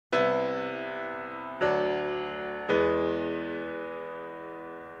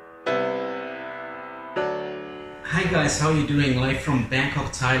Hi guys, how are you doing? Live from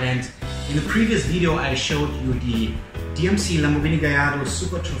Bangkok, Thailand. In the previous video I showed you the DMC Lamborghini Gallardo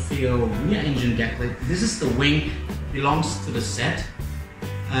Supertrofeo rear engine decklet. This is the wing, belongs to the set.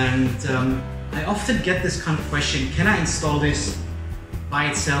 And I often get this kind of question, can I install this by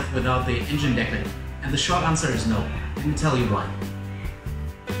itself without the engine decklet? And the short answer is no. Let me tell you why.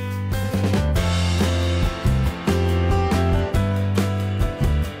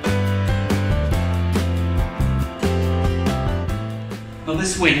 Now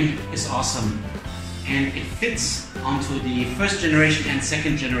this wing is awesome and it fits onto the first generation and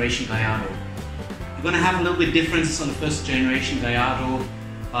second generation Gallardo. You're going to have a little bit differences on the first generation Gallardo,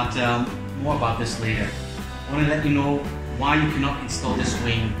 but more about this later. I want to let you know why you cannot install this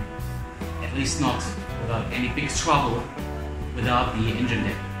wing, at least not without any big trouble, without the engine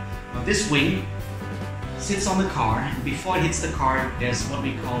deck. Now this wing sits on the car, and before it hits the car there's what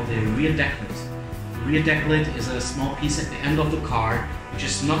we call the rear decklet. The rear decklet is a small piece at the end of the car which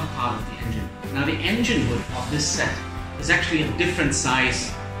is not part of the engine. Now the engine hood of this set is actually a different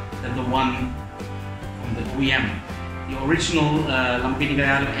size than the one from the OEM. The original Lamborghini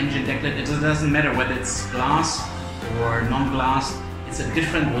Gallardo engine decklet, it doesn't matter whether it's glass or non-glass, it's a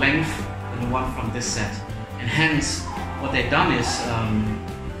different length than the one from this set. And hence, what they've done is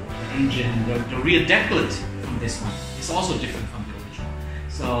the rear decklet from this one is also different from the original.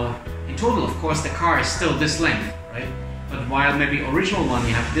 So in total, of course, the car is still this length, right? But while maybe original one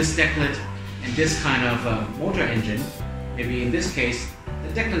you have this decklet and this kind of motor engine, maybe in this case the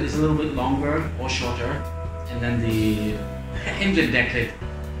decklet is a little bit longer or shorter, and then the engine decklet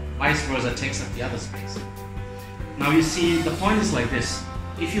vice versa takes up the other space. Now you see, the point is like this: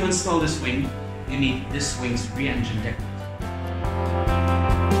 if you install this wing, you need this wing's rear engine decklet.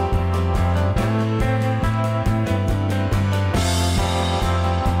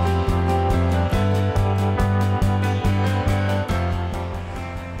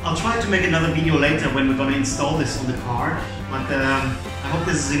 I'll try to make another video later when we're going to install this on the car, but I hope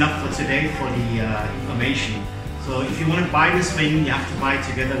this is enough for today for the information. So if you want to buy this wing, you have to buy it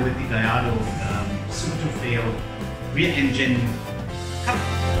together with the Gallardo Supertrofeo rear engine cover.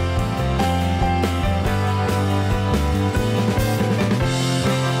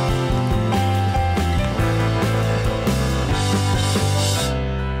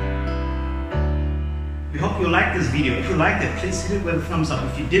 We hope you liked this video. If you liked it, please hit it with a thumbs up.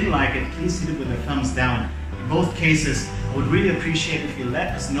 If you didn't like it, please hit it with a thumbs down. In both cases, I would really appreciate if you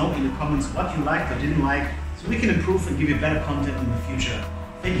let us know in the comments what you liked or didn't like, so we can improve and give you better content in the future.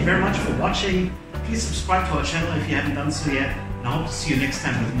 Thank you very much for watching. Please subscribe to our channel if you haven't done so yet, and I hope to see you next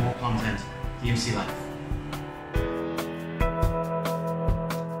time with more content. DMC Live.